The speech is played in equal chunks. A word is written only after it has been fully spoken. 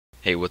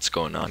Hey, what's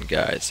going on,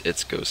 guys?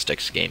 It's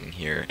GhostX Gaming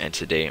here, and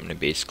today I'm going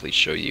to basically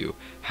show you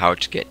how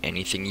to get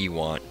anything you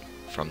want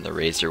from the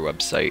Razer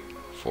website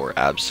for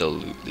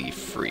absolutely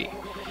free.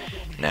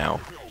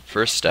 Now,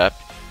 first step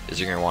is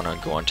you're going to want to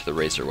go onto the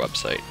Razer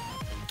website,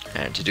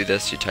 and to do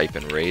this you type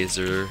in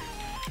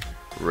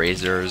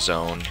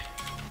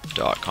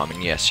razerzone.com,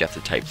 and yes, you have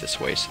to type this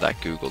way so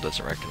that Google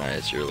doesn't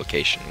recognize your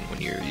location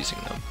when you're using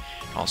them.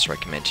 I also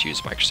recommend to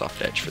use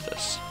Microsoft Edge for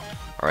this.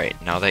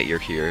 Alright, now that you're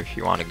here,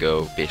 you want to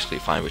go basically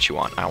find what you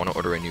want. I want to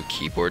order a new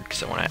keyboard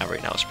because the one I have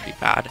right now is pretty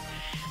bad.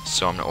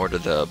 So I'm going to order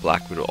the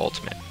Black Widow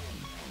Ultimate.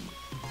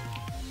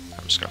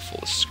 I'm just going to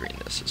full screen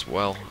this as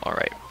well.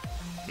 Alright,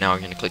 now I'm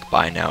going to click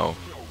Buy Now.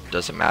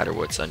 Doesn't matter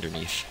what's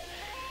underneath.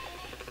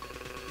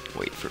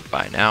 Wait for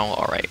Buy Now.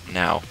 Alright,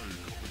 now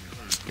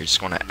you're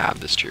just going to add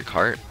this to your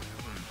cart.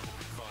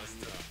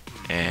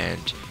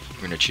 And you're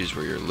going to choose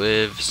where you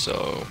live,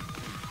 so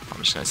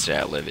I'm just going to say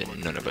I live in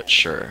Nunavut.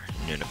 Sure,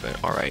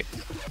 Nunavut. Alright.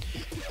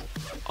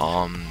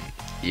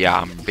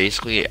 Yeah, I'm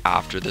basically,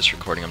 after this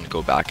recording, I'm going to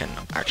go back and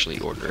actually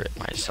order it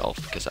myself,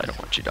 because I don't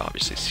want you to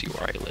obviously see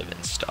where I live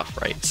and stuff,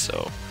 right?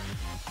 So,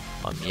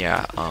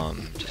 yeah,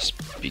 just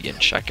begin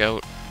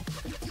checkout.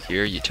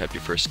 Here, you type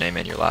your first name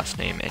and your last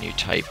name, and you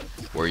type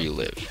where you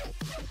live.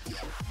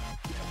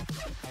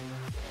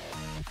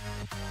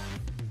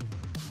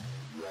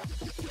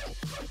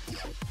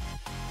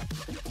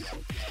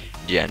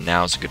 Yeah,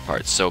 now's a good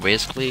part. So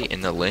basically, in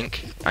the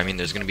link,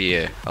 there's going to be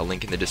a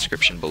link in the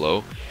description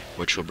below,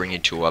 which will bring you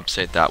to a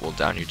website that will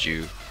download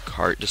you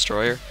Cart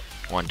Destroyer.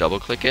 You want to double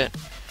click it,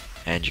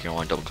 and you're going to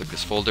want to double click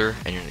this folder,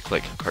 and you're going to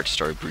click Cart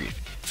Destroyer Brief.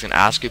 It's going to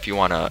ask you if you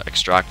want to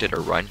extract it or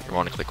run. You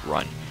want to click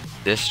Run.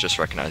 This just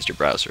recognized your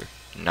browser.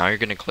 Now you're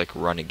going to click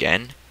Run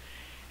again,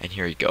 and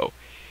here you go.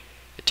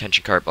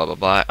 Attention cart, blah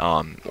blah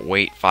blah.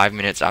 Wait 5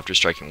 minutes after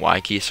striking Y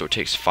key, so it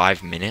takes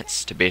 5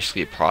 minutes to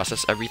basically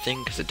process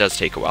everything, because it does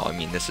take a while.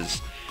 This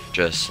is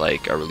just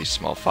like a really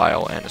small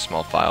file, and a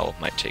small file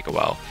might take a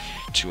while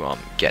to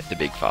get the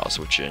big files,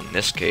 which in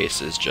this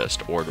case is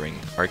just ordering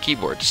our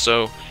keyboard.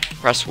 So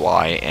press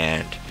Y,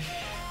 and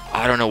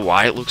I don't know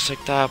why it looks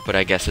like that, but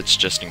I guess it's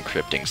just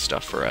encrypting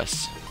stuff for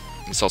us.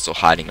 It's also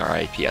hiding our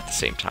IP at the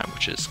same time,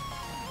 which is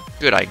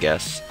good, I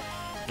guess.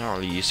 Not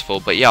really useful,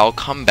 but yeah, I'll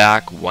come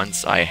back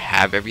once I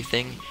have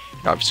everything,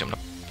 and obviously I'm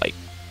gonna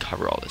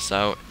cover all this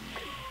out.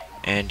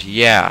 And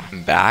yeah,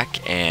 I'm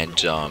back,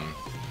 and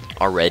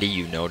already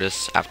you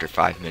notice after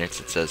 5 minutes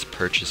it says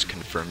purchase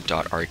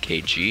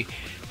confirmed.rkg.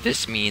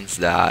 This means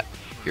that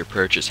your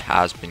purchase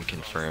has been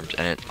confirmed,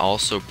 and it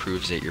also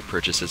proves that your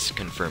purchase is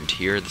confirmed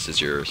here. This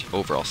is your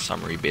overall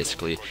summary,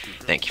 basically.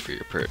 Thank you for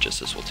your purchase.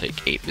 This will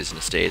take 8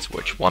 business days,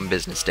 which 1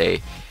 business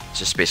day is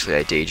just basically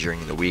a day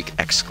during the week,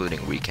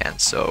 excluding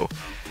weekends. So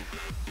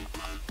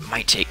it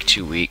might take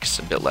 2 weeks,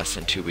 a bit less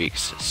than 2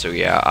 weeks. So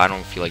yeah, I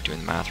don't feel like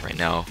doing the math right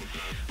now.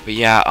 But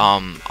yeah,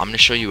 I'm gonna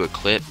show you a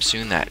clip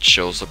soon that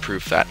shows the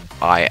proof that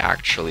I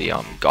actually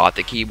got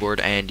the keyboard,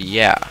 and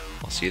yeah,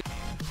 I'll see you.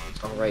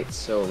 Alright,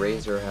 so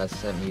Razer has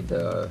sent me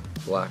the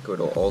Black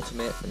Widow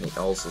Ultimate, and they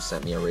also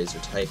sent me a Razer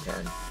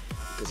Taipan,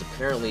 because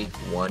apparently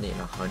 1 in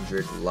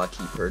 100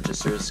 lucky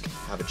purchasers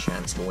have a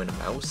chance to win a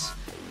mouse,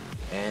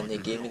 and they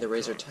gave me the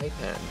Razer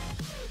Taipan,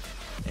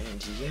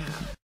 and yeah.